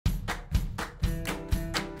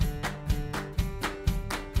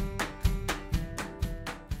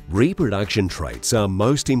Reproduction traits are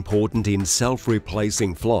most important in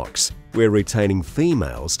self-replacing flocks, where retaining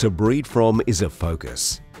females to breed from is a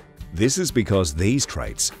focus. This is because these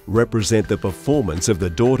traits represent the performance of the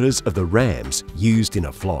daughters of the rams used in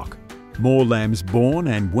a flock. More lambs born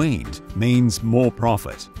and weaned means more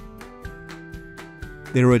profit.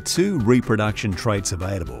 There are two reproduction traits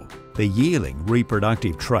available. The yearling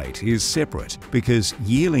reproductive trait is separate because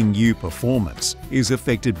yearling ewe performance is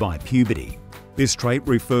affected by puberty. This trait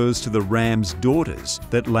refers to the ram's daughters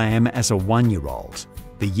that lamb as a 1-year-old.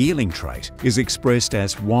 The yearling trait is expressed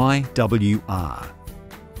as YWR.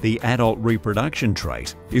 The adult reproduction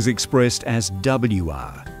trait is expressed as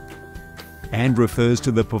WR and refers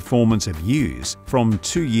to the performance of ewes from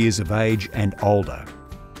 2 years of age and older.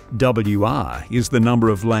 WR is the number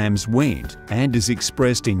of lambs weaned and is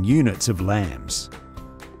expressed in units of lambs.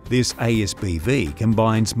 This ASBV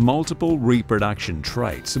combines multiple reproduction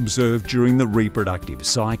traits observed during the reproductive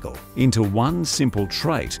cycle into one simple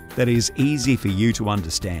trait that is easy for you to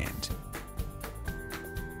understand.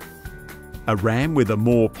 A ram with a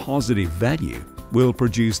more positive value will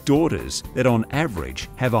produce daughters that on average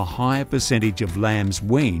have a higher percentage of lambs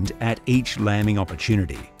weaned at each lambing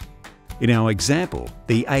opportunity. In our example,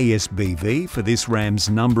 the ASBV for this ram's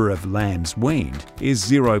number of lambs weaned is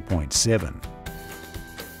 0.7.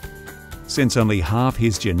 Since only half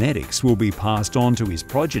his genetics will be passed on to his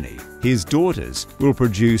progeny, his daughters will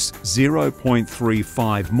produce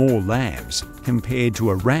 0.35 more lambs compared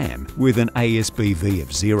to a ram with an ASBV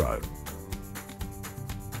of 0.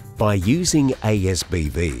 By using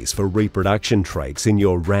ASBVs for reproduction traits in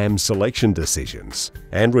your ram selection decisions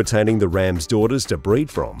and retaining the ram's daughters to breed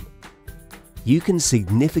from, you can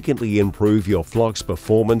significantly improve your flock's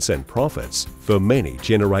performance and profits for many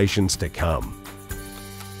generations to come.